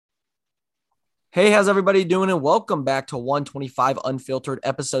Hey, how's everybody doing? And welcome back to 125 Unfiltered,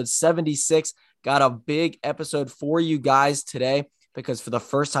 episode 76. Got a big episode for you guys today because for the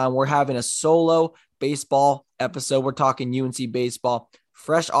first time, we're having a solo baseball episode. We're talking UNC baseball,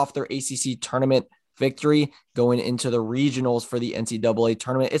 fresh off their ACC tournament victory, going into the regionals for the NCAA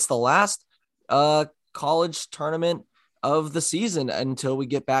tournament. It's the last college tournament of the season until we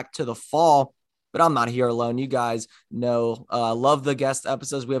get back to the fall. But I'm not here alone. You guys know, love the guest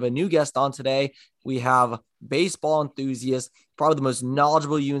episodes. We have a new guest on today. We have baseball enthusiast, probably the most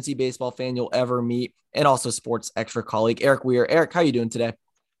knowledgeable UNC baseball fan you'll ever meet, and also sports extra colleague, Eric Weir. Eric, how you doing today?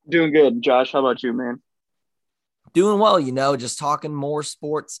 Doing good, Josh. How about you, man? Doing well, just talking more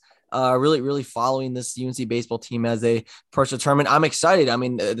sports. Really following this UNC baseball team as they approach the tournament. I'm excited. I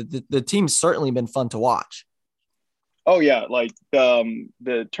mean, the team's certainly been fun to watch. Oh yeah, like the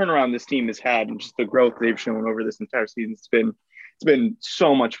turnaround this team has had and just the growth they've shown over this entire season. It's been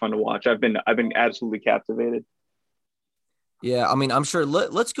so much fun to watch. I've been absolutely captivated. Yeah, I mean, I'm sure.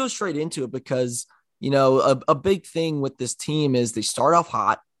 Let's go straight into it because a big thing with this team is they start off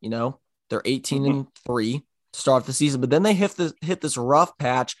hot. They're 18 Mhm. and 3 to start off the season, but then they hit this rough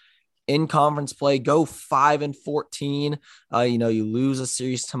patch in conference play. Go 5 and 14. You lose a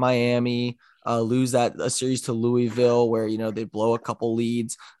series to Miami. Lose that a series to Louisville where they blow a couple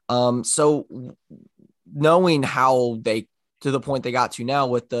leads. So knowing how they to the point they got to now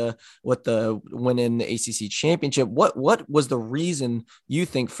with the win in the ACC championship, what was the reason you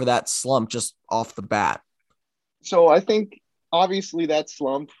think for that slump just off the bat? So I think obviously that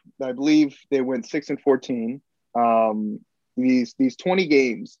slump. I believe they went 6-14. Um, these 20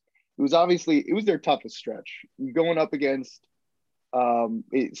 games. It was their toughest stretch. You're going up against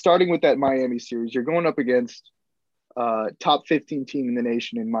starting with that Miami series. You're going up against top 15 team in the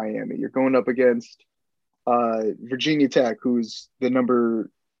nation in Miami. You're going up against Virginia Tech, who's the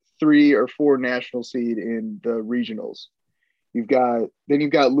number 3 or 4 national seed in the regionals. You've got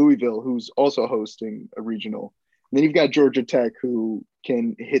Louisville, who's also hosting a regional. And then you've got Georgia Tech, who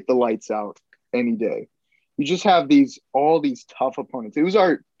can hit the lights out any day. You just have all these tough opponents. It was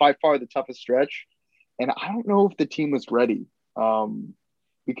by far the toughest stretch, and I don't know if the team was ready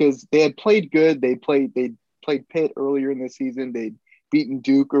because they had played good. They played Pitt earlier in the season. They'd beaten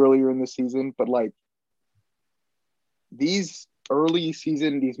Duke earlier in the season, but like these early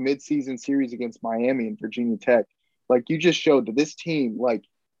season, these mid-season series against Miami and Virginia Tech, like you just showed that this team, like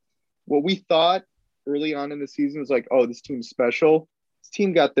what we thought early on in the season was like, oh, this team's special. This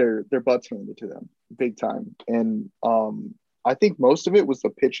team got their butts handed to them big time, and I think most of it was the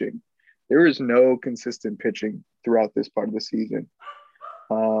pitching. There is no consistent pitching throughout this part of the season.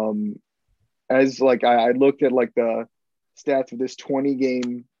 Um, as like I looked at like the stats of this 20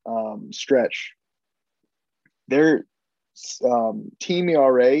 game stretch, their team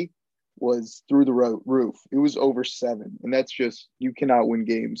ERA was through the roof. It was over 7, and that's just you cannot win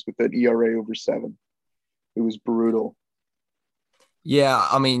games with that ERA over 7. It was brutal. Yeah,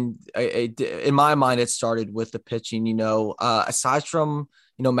 I mean, in my mind, it started with the pitching. Aside from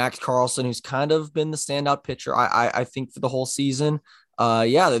Max Carlson, who's kind of been the standout pitcher, I think for the whole season.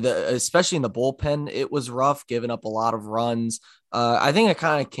 Yeah, especially in the bullpen, it was rough, giving up a lot of runs. I think it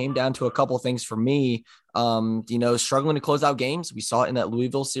kind of came down to a couple of things for me. Struggling to close out games. We saw it in that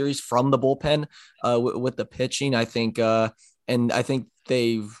Louisville series from the bullpen with the pitching. And I think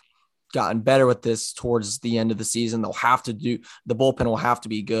they've gotten better with this towards the end of the season. The bullpen will have to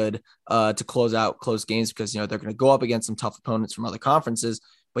be good to close out close games because they're going to go up against some tough opponents from other conferences.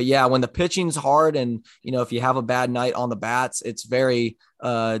 But yeah, when the pitching's hard and if you have a bad night on the bats, it's very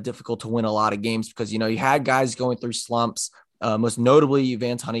difficult to win a lot of games because you had guys going through slumps. Most notably,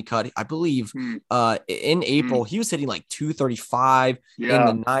 Vance Honeycutt. I believe Mm, in mm, April he was hitting like 235 in the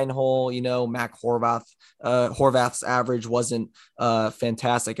yeah. 9 hole. Mac Horvath's average wasn't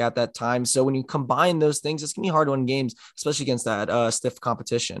fantastic at that time. So when you combine those things, it's gonna be hard to win games, especially against that stiff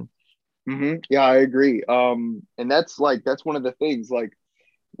competition. Yeah, I agree. And that's one of the things. Like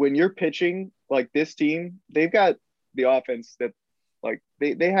when you're pitching, like this team, they've got the offense that like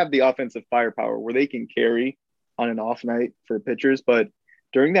they have the offensive firepower where they can carry on an off night for pitchers. But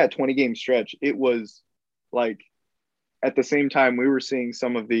during that 20 game stretch, it was like at the same time we were seeing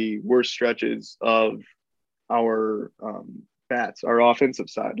some of the worst stretches of our bats, our offensive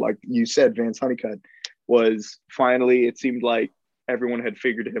side. Like you said, Vance Honeycutt was finally, it seemed like everyone had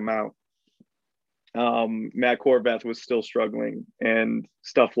figured him out. Matt Horvath was still struggling, and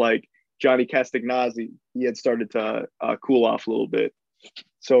stuff like Johnny Castagnazzi, he had started to cool off a little bit.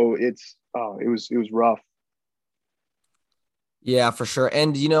 So it was rough. Yeah, for sure.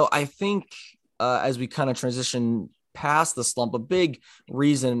 And I think as we kind of transition past the slump. A big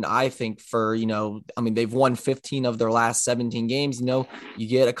reason, I think, for, they've won 15 of their last 17 games. You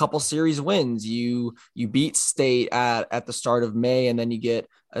get a couple series wins. You beat State at the start of May, and then you get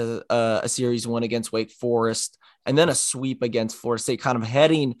a series win against Wake Forest, and then a sweep against Florida State, kind of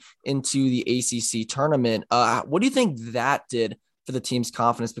heading into the ACC tournament. What do you think that did for the team's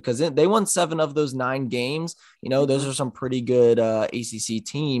confidence? Because they won 7 of those 9 games. Those are some pretty good ACC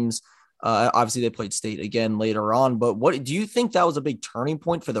teams. Obviously, they played State again later on. But what do you think that was a big turning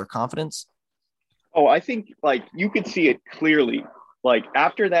point for their confidence? Oh, I think you could see it clearly.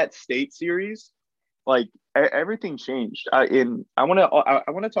 After that State series, everything changed. I want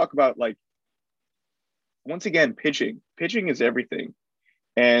to talk about once again, pitching. Pitching is everything.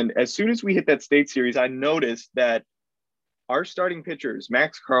 And as soon as we hit that State series, I noticed that our starting pitchers,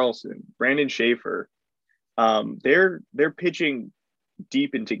 Max Carlson, Brandon Schaefer, they're pitching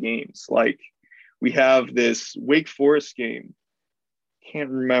deep into games. We have this Wake Forest game. Can't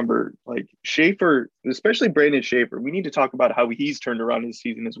remember. Schaefer, especially Brandon Schaefer, we need to talk about how he's turned around his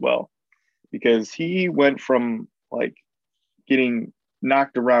season as well, because he went from getting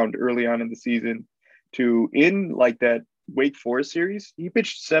knocked around early on in the season to in that Wake Forest series, he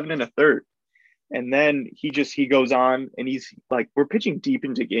pitched 7 1/3. And then he goes on and he's we're pitching deep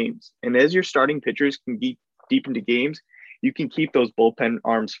into games. And as your starting pitchers can get deep into games, you can keep those bullpen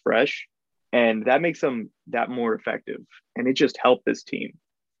arms fresh. And that makes them that more effective. And it just helped this team.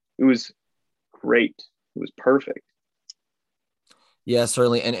 It was great. It was perfect. Yeah,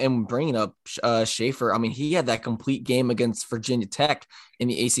 certainly. And bringing up Schaefer, he had that complete game against Virginia Tech in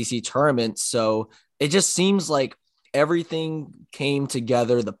the ACC tournament. So it just seems like everything came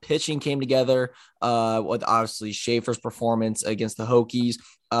together. The pitching came together with obviously Schaefer's performance against the Hokies.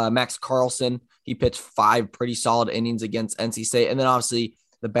 Max Carlson, he pitched 5 pretty solid innings against NC State. And then obviously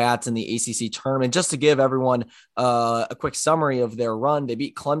the bats in the ACC tournament. Just to give everyone a quick summary of their run, they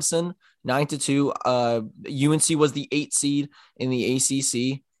beat Clemson 9-2. UNC was the 8th seed in the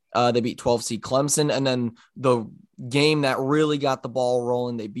ACC. They beat 12 seed Clemson. And then the game that really got the ball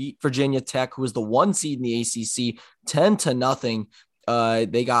rolling, they beat Virginia Tech, who was the 1 seed in the ACC, 10-0.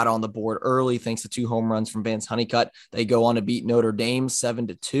 They got on the board early thanks to 2 home runs from Vance Honeycutt. They go on to beat Notre Dame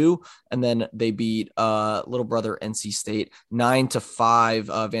 7-2, and then they beat little brother NC State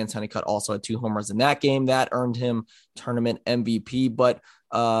 9-5. Vance Honeycutt also had 2 home runs in that game. That earned him tournament MVP. But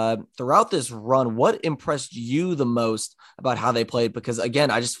throughout this run, what impressed you the most about how they played? Because again,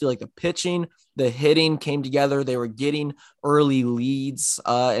 I just feel like the pitching, the hitting came together. They were getting early leads,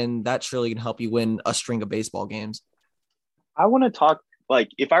 and that surely can help you win a string of baseball games. I want to talk,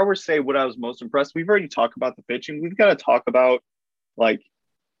 if I were to say what I was most impressed, we've already talked about the pitching. We've got to talk about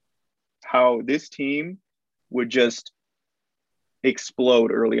how this team would just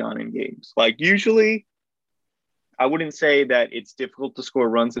explode early on in games. Usually I wouldn't say that it's difficult to score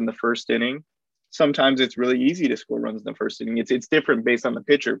runs in the first inning. Sometimes it's really easy to score runs in the first inning. It's different based on the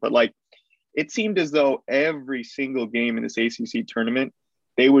pitcher, but it seemed as though every single game in this ACC tournament,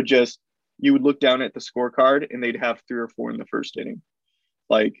 you would look down at the scorecard and they'd have 3 or 4 in the first inning.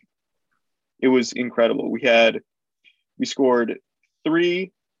 It was incredible. We scored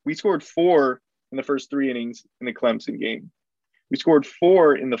 4 in the first 3 innings in the Clemson game. We scored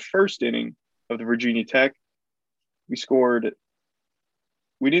 4 in the first inning of the Virginia Tech. We scored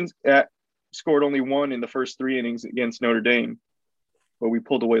only 1 in the first 3 innings against Notre Dame, but we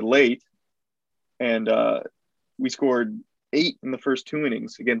pulled away late. And we scored 8 in the first 2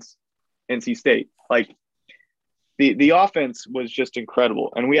 innings against NC State. The offense was just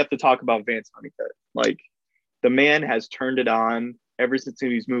incredible. And we have to talk about Vance Honeycutt. The man has turned it on ever since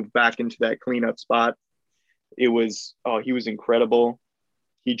he's moved back into that cleanup spot. He was incredible.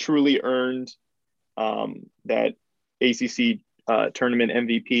 He truly earned that ACC tournament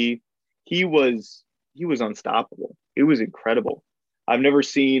MVP. He was unstoppable. It was incredible. I've never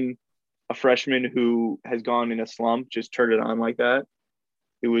seen a freshman who has gone in a slump just turn it on like that.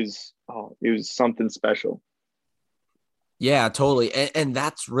 It was something special. Yeah, totally. And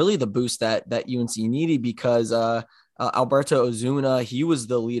that's really the boost that UNC needed, because Alberto Ozuna, he was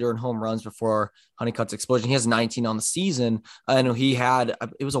the leader in home runs before Honeycutt's explosion. He has 19 on the season. I know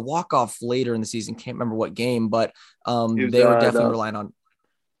it was a walk-off later in the season. Can't remember what game, but they were definitely relying on.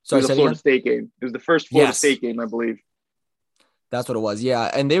 Sorry, it was the Florida State game. It was the first Florida State game, I believe. That's what it was. Yeah.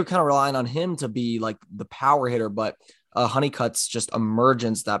 And they were kind of relying on him to be the power hitter, but Honeycutt's just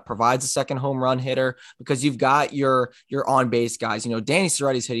emergence that provides a second home run hitter because you've got your on base guys. Danny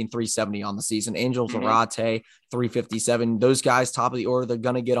Soretti's hitting 370 on the season. Angel Zarate 357. Those guys, top of the order, they're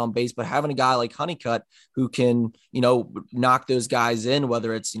gonna get on base. But having a guy like Honeycutt who can knock those guys in,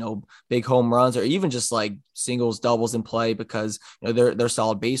 whether it's big home runs or even just like singles, doubles in play, because they're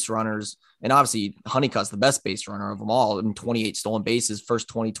solid base runners. And obviously Honeycutt's the best base runner of them all. 28 stolen bases, first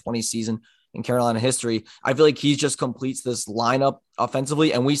 2020 season in Carolina history. I feel like he just completes this lineup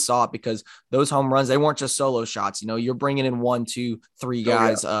offensively, and we saw it because those home runs, they weren't just solo shots. You're bringing in 1, 2, 3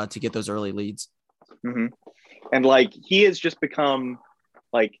 guys to get those early leads. Mm-hmm. And like he has just become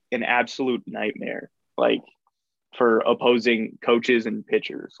like an absolute nightmare, like for opposing coaches and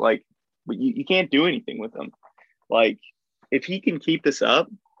pitchers. Like you can't do anything with him. Like if he can keep this up,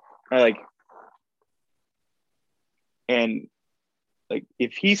 and like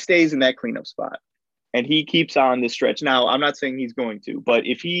if he stays in that cleanup spot and he keeps on this stretch. Now, I'm not saying he's going to, but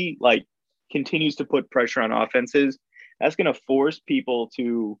if he like continues to put pressure on offenses, that's going to force people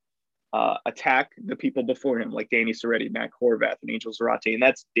to attack the people before him, like Danny Soretti, Matt Horvath, and Angel Zarate, and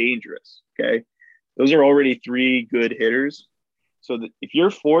that's dangerous. Okay, those are already 3 good hitters. So that if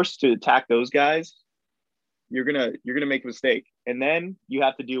you're forced to attack those guys, you're gonna make a mistake, and then you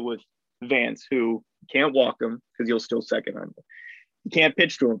have to deal with Vance, who can't walk him because he'll still second on you. You can't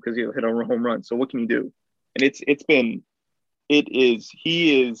pitch to him because he'll hit a home run. So what can you do? And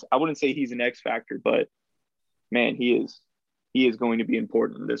he is. I wouldn't say he's an X factor, but man, he is going to be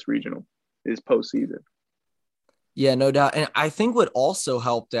important in this regional, this postseason. Yeah, no doubt. And I think what also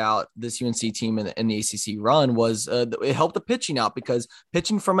helped out this UNC team in the ACC run was it helped the pitching out, because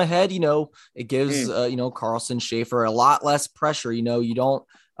pitching from ahead, it gives, Carlson, Schaefer a lot less pressure. You don't,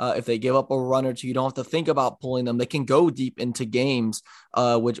 if they give up a run or two, you don't have to think about pulling them. They can go deep into games,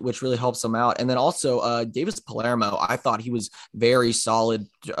 which really helps them out. And then also Davis Palermo, I thought he was very solid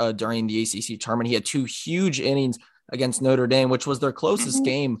during the ACC tournament. He had 2 huge innings against Notre Dame, which was their closest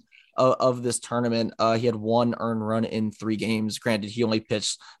game of this tournament. He had 1 earned run in 3 games. Granted, he only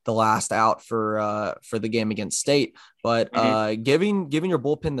pitched the last out for the game against State, but giving your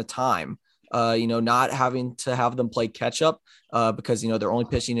bullpen the time, not having to have them play catch up because, they're only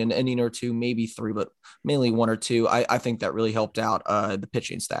pitching an inning or 2, maybe 3, but mainly 1 or 2. I think that really helped out the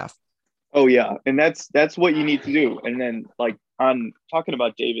pitching staff. Oh yeah. And that's what you need to do. And then like on talking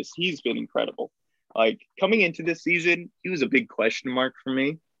about Davis, he's been incredible. Like coming into this season, he was a big question mark for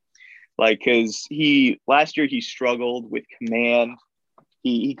me. Like, because last year he struggled with command.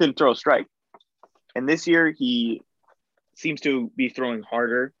 He couldn't throw a strike. And this year he seems to be throwing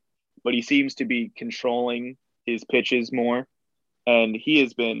harder, but he seems to be controlling his pitches more. And he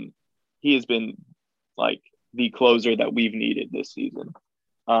has been like the closer that we've needed this season.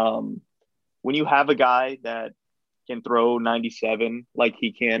 When you have a guy that can throw 97 like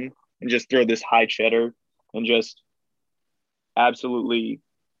he can and just throw this high cheddar and just absolutely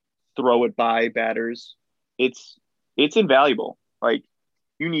throw it by batters, it's invaluable. Like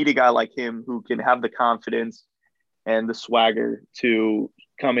you need a guy like him who can have the confidence and the swagger to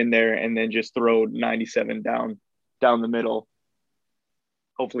come in there and then just throw 97 down the middle.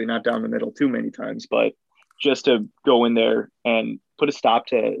 Hopefully not down the middle too many times, but just to go in there and put a stop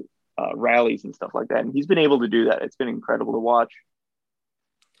to rallies and stuff like that. And he's been able to do that. It's been incredible to watch.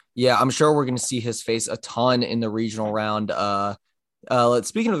 Yeah, I'm sure we're going to see his face a ton in the regional round.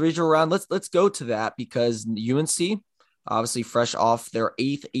 Speaking of the regional round, let's go to that, because UNC, obviously fresh off their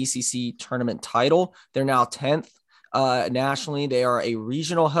 8th ACC tournament title, they're now 10th nationally. They are a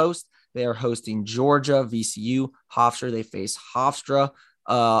regional host. They are hosting Georgia, VCU, Hofstra. They face Hofstra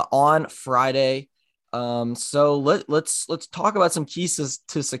on Friday. So let's talk about some keys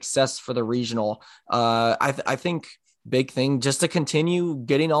to success for the regional. I think big thing just to continue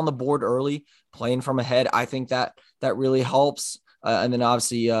getting on the board early, playing from ahead. I think that really helps. And then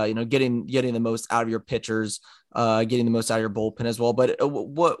obviously, getting the most out of your pitchers, getting the most out of your bullpen as well. But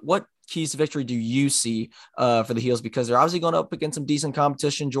what keys to victory do you see for the Heels? Because they're obviously going up against some decent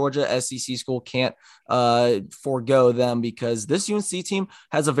competition. Georgia, SEC school, can't forego them, because this UNC team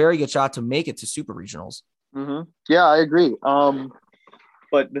has a very good shot to make it to super regionals. Mm-hmm. Yeah, I agree.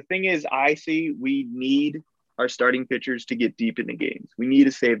 But the thing is, I see we need our starting pitchers to get deep into games. We need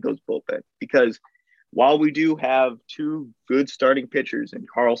to save those bullpen, because while we do have 2 good starting pitchers in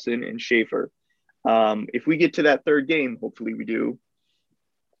Carlson and Schaefer, if we get to that 3rd game, hopefully we do,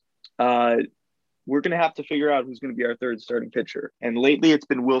 we're going to have to figure out who's going to be our 3rd starting pitcher. And lately it's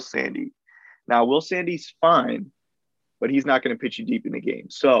been Will Sandy. Now, Will Sandy's fine, but he's not going to pitch you deep in the game.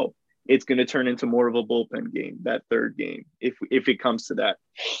 So it's going to turn into more of a bullpen game, that 3rd game, if it comes to that.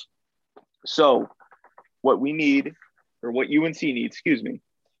 So what we need or what UNC needs, excuse me,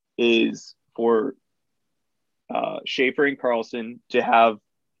 is for Schaefer and Carlson to have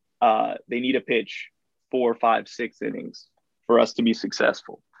they need a pitch 4, 5, 6 innings for us to be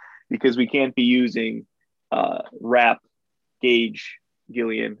successful, because we can't be using Rapp, Gage,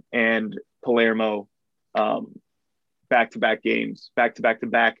 Gillian, and Palermo back-to-back games.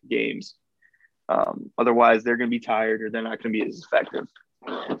 Otherwise, they're going to be tired or they're not going to be as effective.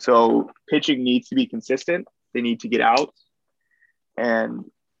 So pitching needs to be consistent. They need to get out. And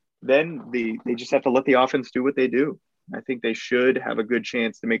then they just have to let the offense do what they do. I think they should have a good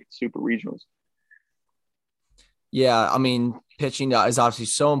chance to make it super regionals. Yeah, I mean, pitching is obviously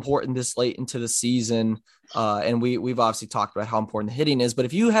so important this late into the season. And we've obviously talked about how important the hitting is. But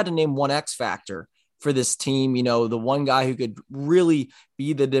if you had to name one X factor for this team, the one guy who could really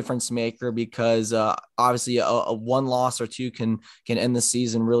be the difference maker, because obviously a one loss or two can end the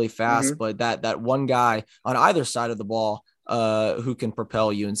season really fast. But that one guy on either side of the ball who can propel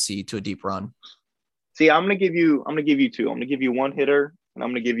UNC to a deep run. See, I'm gonna give you two. I'm gonna give you one hitter and I'm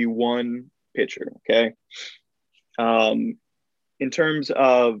gonna give you one pitcher. Okay. In terms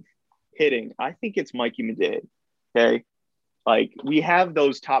of hitting, I think it's Mikey Midday. Okay. Like, we have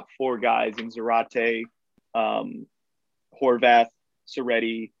those top 4 guys in Zarate, Horvath,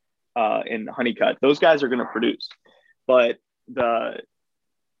 Soretti, and Honeycutt. Those guys are going to produce. But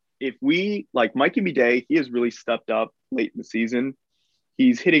if we, like Mikey Midday, he has really stepped up late in the season.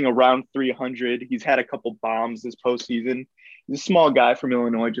 He's hitting around 300. He's had a couple bombs this postseason. He's a small guy from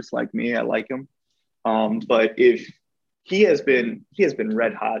Illinois, just like me. I like him. But if he has been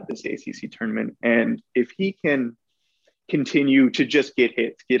red hot this ACC tournament, and if he can continue to just get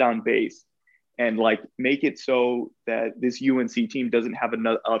hits, get on base, and like make it so that this UNC team doesn't have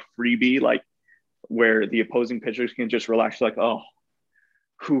a freebie, like where the opposing pitchers can just relax, like, oh,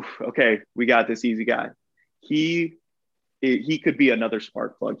 whew, okay, we got this easy guy. He could be another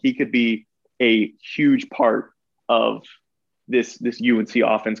spark plug. He could be a huge part of this UNC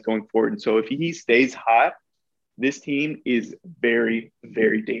offense going forward. And so if he stays hot, this team is very,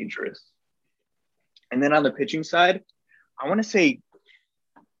 very dangerous. And then on the pitching side, I want to say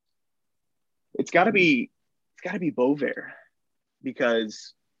it's got to be Bovair,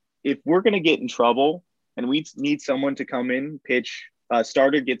 because if we're going to get in trouble and we need someone to come in, pitch,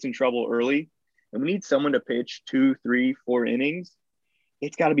 starter gets in trouble early, and we need someone to pitch 2, 3, 4 innings,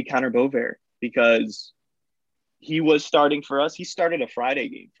 it's got to be Connor Bovair, because he was starting for us. He started a Friday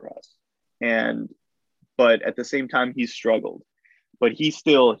game for us. But at the same time, he's struggled. But he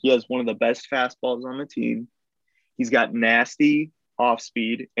has one of the best fastballs on the team. He's got nasty off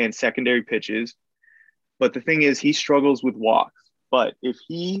speed and secondary pitches. But the thing is, he struggles with walks. But if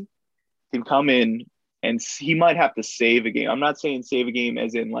he can come in, and he might have to save a game. I'm not saying save a game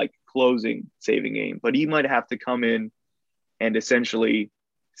as in like closing saving game, but he might have to come in and essentially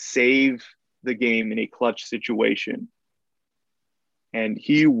save the game in a clutch situation. And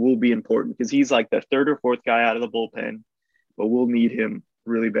he will be important because he's like the 3rd or 4th guy out of the bullpen, but we'll need him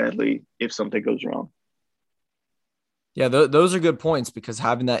really badly if something goes wrong. Yeah, those are good points, because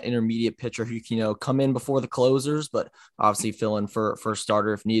having that intermediate pitcher who can, come in before the closers, but obviously fill in for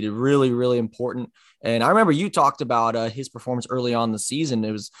starter if needed, really, really important. And I remember you talked about his performance early on in the season.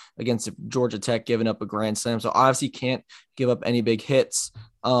 It was against Georgia Tech, giving up a grand slam. So obviously can't give up any big hits.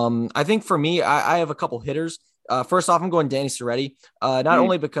 I think for me, I have a couple hitters. First off, I'm going Danny Soretti, not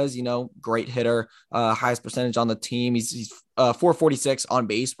only because, great hitter, highest percentage on the team. He's 446 on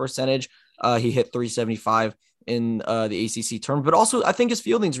base percentage. He hit 375 in the ACC tournament, but also I think his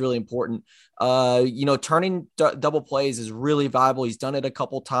fielding is really important. Turning double plays is really valuable. He's done it a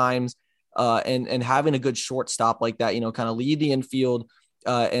couple times, and having a good shortstop like that, kind of lead the infield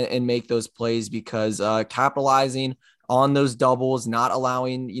and make those plays, because capitalizing on those doubles, not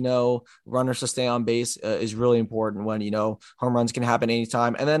allowing, runners to stay on base is really important when, home runs can happen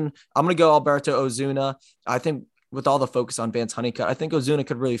anytime. And then I'm going to go Alberto Ozuna. I think with all the focus on Vance Honeycutt, I think Ozuna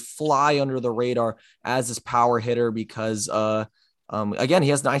could really fly under the radar as this power hitter, because again, he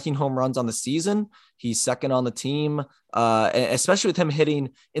has 19 home runs on the season. He's second on the team, especially with him hitting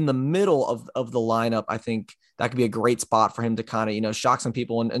in the middle of the lineup. I think that could be a great spot for him to kind of, shock some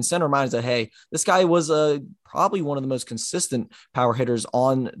people and send reminders that, hey, this guy was probably one of the most consistent power hitters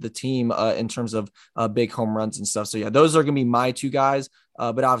on the team in terms of big home runs and stuff. So yeah, those are going to be my 2 guys.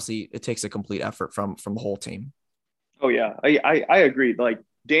 But obviously it takes a complete effort from the whole team. Oh yeah, I agree. Like,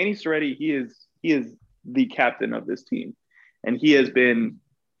 Danny Soretti, he is the captain of this team, and he's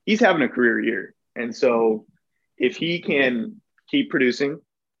having a career year. And so if he can keep producing,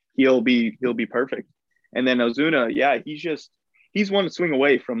 he'll be perfect. And then Ozuna, yeah, he's one swing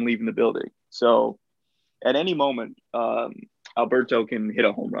away from leaving the building. So at any moment, Alberto can hit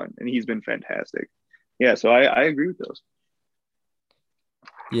a home run, and he's been fantastic. Yeah, so I agree with those.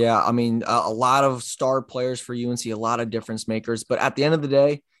 Yeah, I mean, a lot of star players for UNC, a lot of difference makers. But at the end of the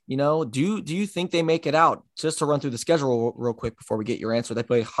day, do you think they make it out? Just to run through the schedule real quick before we get your answer, they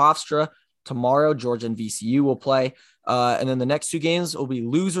play Hofstra tomorrow. Georgia and VCU will play, and then the next two games will be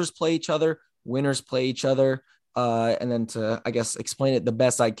losers play each other, winners play each other, and then to I guess explain it the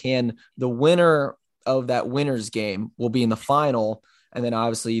best I can, the winner of that winners game will be in the final, and then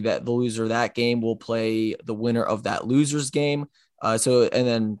obviously that the loser of that game will play the winner of that losers game. And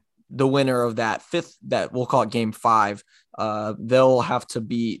then the winner of that fifth, that we'll call it game 5, they'll have to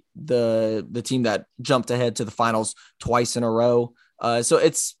beat the team that jumped ahead to the finals twice in a row. So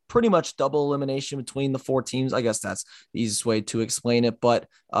it's pretty much double elimination between the 4 teams. I guess that's the easiest way to explain it. But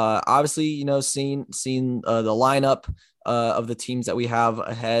obviously, seeing the lineup of the teams that we have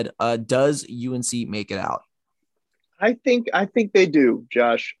ahead, does UNC make it out? I think they do,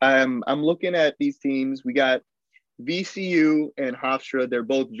 Josh. I'm looking at these teams. We got VCU and Hofstra. They're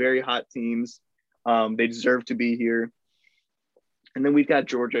both very hot teams. They deserve to be here. And then we've got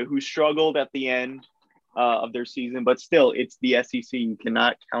Georgia, who struggled at the end of their season, but still, it's the SEC. You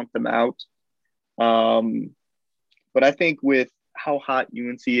cannot count them out. But I think with how hot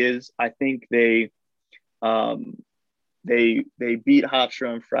UNC is, I think they beat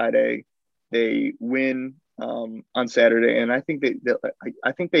Hofstra on Friday. They win on Saturday, and I think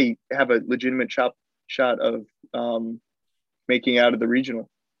they have a legitimate shot of making out of the regional.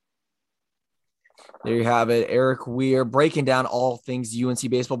 There you have it. Eric Weir breaking down all things UNC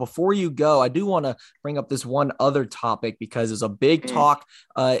baseball. Before you go, I do want to bring up this one other topic because there's a big talk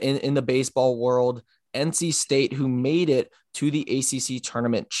in the baseball world. NC State, who made it to the ACC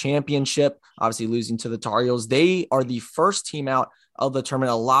tournament championship, obviously losing to the Tar Heels. They are the first team out of the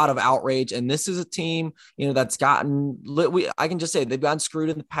tournament. A lot of outrage. And this is a team, that's gotten, I can just say they've gotten screwed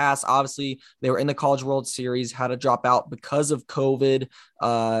in the past. Obviously, they were in the College World Series, had to drop out because of COVID,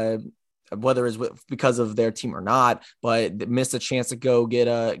 whether it's because of their team or not, but missed a chance to go get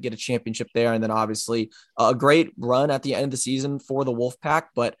a championship there. And then obviously a great run at the end of the season for the Wolfpack,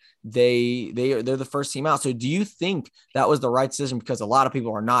 but they're the first team out. So do you think that was the right decision? Because a lot of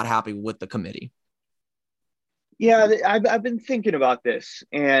people are not happy with the committee. Yeah, I've been thinking about this,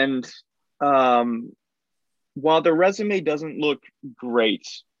 and while the resume doesn't look great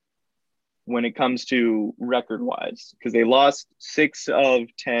when it comes to record-wise, because they lost 6 of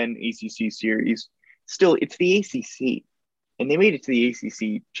 10 ACC series, still, it's the ACC, and they made it to the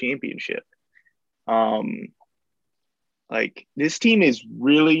ACC championship. This team is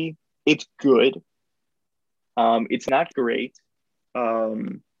really, it's good. It's not great,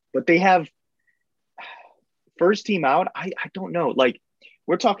 but they have first team out. I don't know.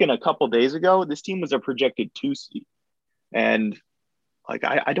 We're talking a couple days ago, this team was a projected 2 seed, and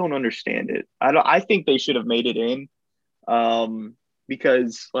I don't understand it. I think they should have made it in,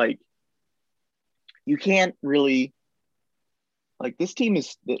 because you can't really, this team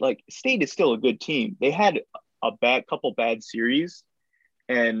is State is still a good team. They had a couple bad series,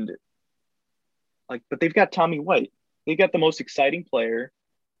 and but they've got Tommy White. They got the most exciting player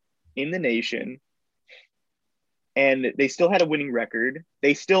in the nation, and they still had a winning record.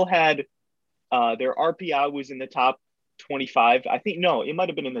 They still had their RPI was in the top 25. I think, no, it might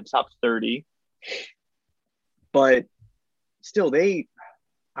have been in the top 30, but still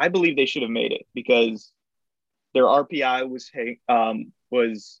I believe they should have made it because their RPI was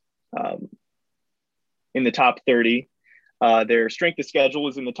in the top 30. Their strength of schedule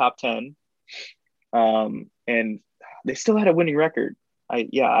was in the top 10. And they still had a winning record.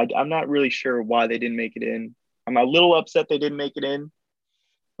 I'm not really sure why they didn't make it in. I'm a little upset they didn't make it in,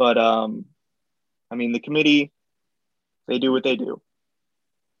 but the committee, they do what they do.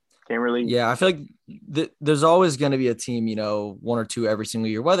 Can't really. Yeah, I feel like there's always going to be a team, 1 or 2 every single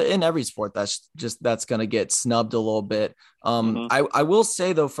year, whether in every sport that's going to get snubbed a little bit. I will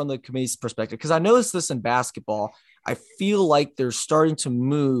say though, from the committee's perspective, because I noticed this in basketball, I feel like they're starting to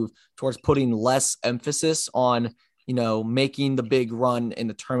move towards putting less emphasis on, making the big run in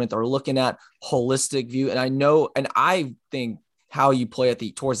the tournament. They're looking at holistic view. And I think how you play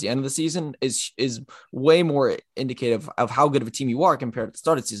towards the end of the season is way more indicative of how good of a team you are compared to the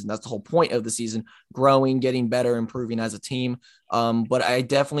start of the season. That's the whole point of the season: growing, getting better, improving as a team. But I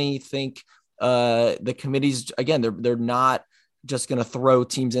definitely think the committees, again, they're not just going to throw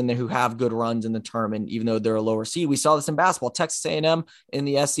teams in there who have good runs in the tournament, even though they're a lower seed. We saw this in basketball. Texas A&M in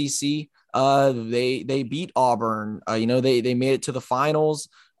the SEC, they beat Auburn. They made it to the finals.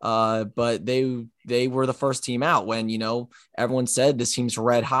 But they were the first team out when, everyone said this team's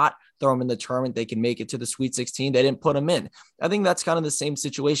red hot. throw them in the tournament, they can make it to the Sweet 16. They didn't put them in. I think that's kind of the same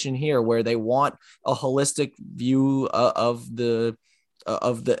situation here where they want a holistic view of the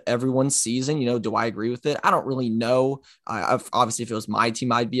everyone's season. Do I agree with it? I don't really know. Obviously, if it was my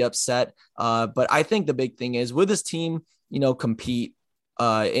team, I'd be upset. But I think the big thing is, will this team, compete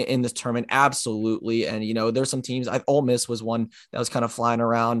in this tournament? Absolutely. And, there's some teams, Ole Miss was one that was kind of flying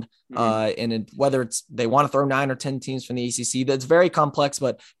around and whether it's, they want to throw 9 or 10 teams from the ACC, that's very complex,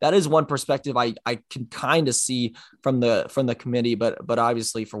 but that is one perspective I can kind of see from the committee, but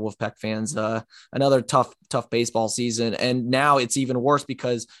obviously for Wolfpack fans, another tough baseball season. And now it's even worse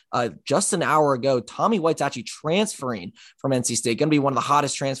because just an hour ago, Tommy White's actually transferring from NC State, going to be one of the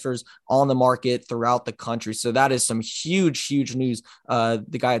hottest transfers on the market throughout the country. So that is some huge news.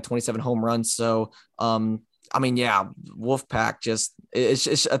 The guy had 27 home runs. So, Wolfpack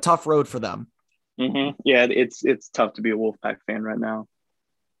it's a tough road for them. Mm-hmm. Yeah, it's tough to be a Wolfpack fan right now.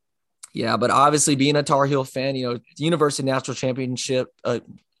 Yeah, but obviously being a Tar Heel fan, the University National Championship,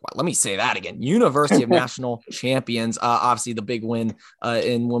 let me say that again. University of National Champions, obviously the big win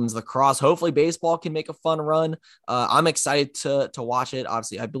in women's lacrosse. Hopefully baseball can make a fun run. I'm excited to watch it.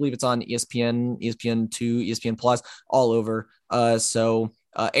 Obviously, I believe it's on ESPN, ESPN2, ESPN Plus, all over.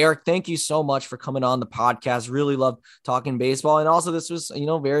 Eric, thank you so much for coming on the podcast. Really love talking baseball. And also this was,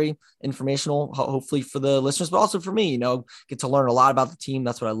 very informational, hopefully for the listeners, but also for me, get to learn a lot about the team.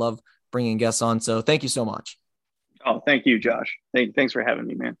 That's what I love bringing guests on. So thank you so much. Oh, thank you, Josh. Thanks for having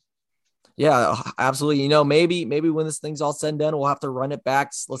me, man. Yeah, absolutely. Maybe when this thing's all said and done, we'll have to run it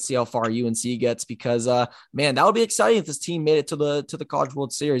back. Let's see how far UNC gets because, man, that would be exciting if this team made it to the College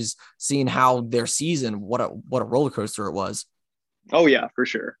World Series, seeing how their season, what a roller coaster it was. Oh yeah, for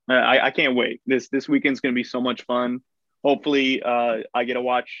sure. I can't wait. This weekend's going to be so much fun. Hopefully I get to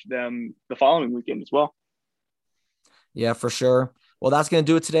watch them the following weekend as well. Yeah, for sure. Well, that's going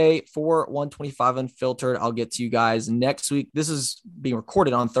to do it today for 125 Unfiltered. I'll get to you guys next week. This is being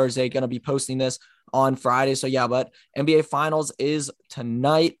recorded on Thursday. Going to be posting this on Friday. So yeah, but NBA Finals is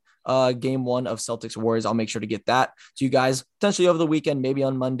tonight. Game 1 of Celtics Warriors. I'll make sure to get that to you guys potentially over the weekend, maybe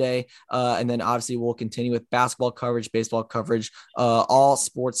on Monday. And then obviously we'll continue with basketball coverage, baseball coverage, all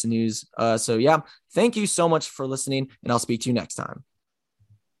sports news. So yeah, thank you so much for listening, and I'll speak to you next time.